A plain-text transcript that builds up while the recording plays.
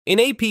In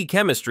AP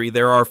Chemistry,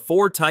 there are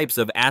 4 types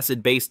of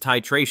acid-base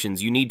titrations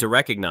you need to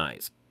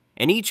recognize,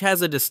 and each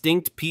has a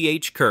distinct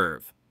pH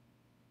curve.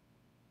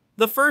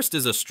 The first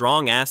is a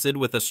strong acid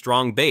with a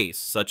strong base,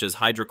 such as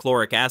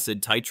hydrochloric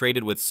acid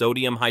titrated with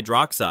sodium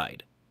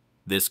hydroxide.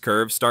 This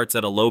curve starts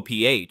at a low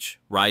pH,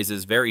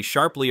 rises very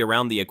sharply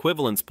around the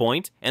equivalence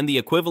point, and the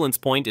equivalence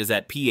point is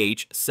at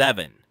pH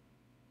 7.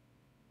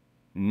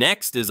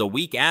 Next is a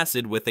weak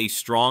acid with a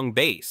strong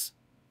base,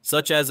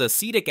 such as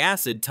acetic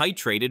acid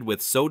titrated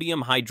with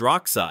sodium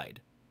hydroxide.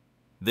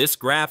 This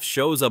graph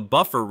shows a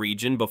buffer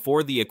region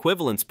before the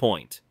equivalence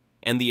point,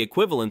 and the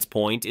equivalence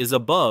point is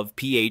above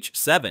pH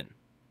 7.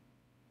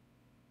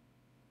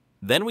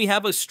 Then we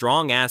have a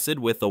strong acid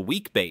with a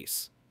weak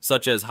base,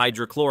 such as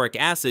hydrochloric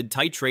acid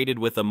titrated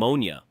with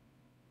ammonia.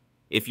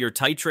 If you're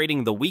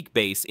titrating the weak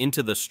base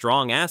into the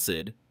strong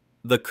acid,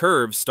 the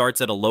curve starts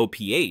at a low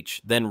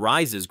pH, then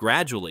rises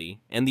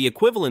gradually, and the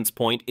equivalence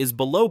point is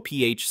below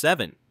pH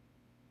 7.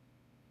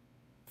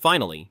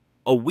 Finally,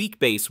 a weak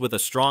base with a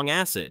strong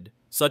acid,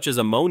 such as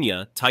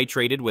ammonia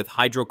titrated with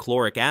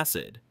hydrochloric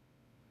acid.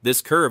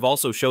 This curve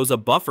also shows a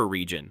buffer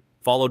region,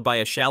 followed by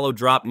a shallow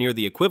drop near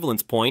the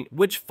equivalence point,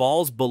 which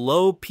falls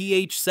below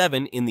pH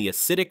 7 in the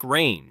acidic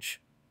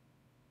range.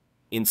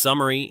 In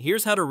summary,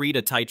 here's how to read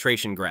a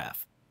titration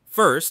graph.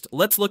 First,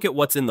 let's look at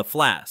what's in the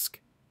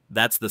flask.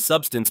 That's the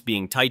substance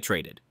being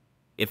titrated.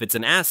 If it's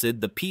an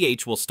acid, the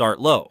pH will start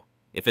low.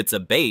 If it's a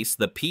base,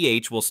 the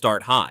pH will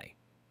start high.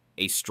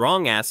 A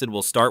strong acid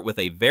will start with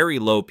a very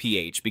low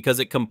pH because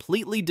it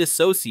completely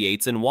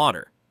dissociates in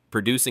water,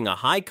 producing a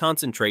high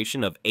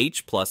concentration of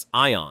H+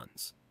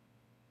 ions.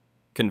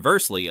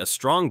 Conversely, a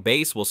strong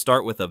base will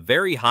start with a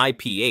very high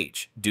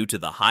pH due to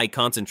the high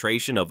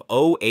concentration of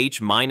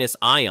OH-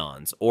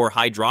 ions or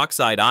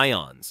hydroxide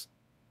ions.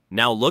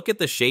 Now look at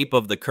the shape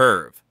of the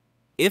curve.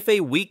 If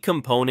a weak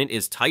component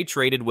is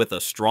titrated with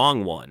a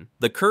strong one,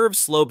 the curve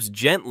slopes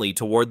gently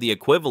toward the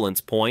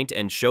equivalence point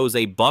and shows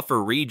a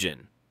buffer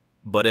region.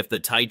 But if the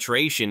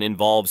titration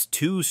involves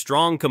 2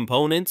 strong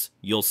components,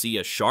 you'll see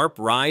a sharp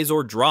rise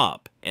or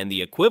drop, and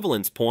the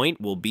equivalence point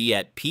will be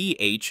at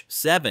pH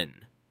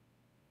 7.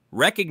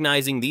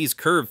 Recognizing these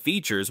curve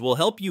features will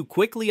help you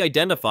quickly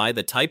identify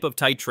the type of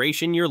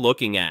titration you're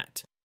looking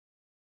at.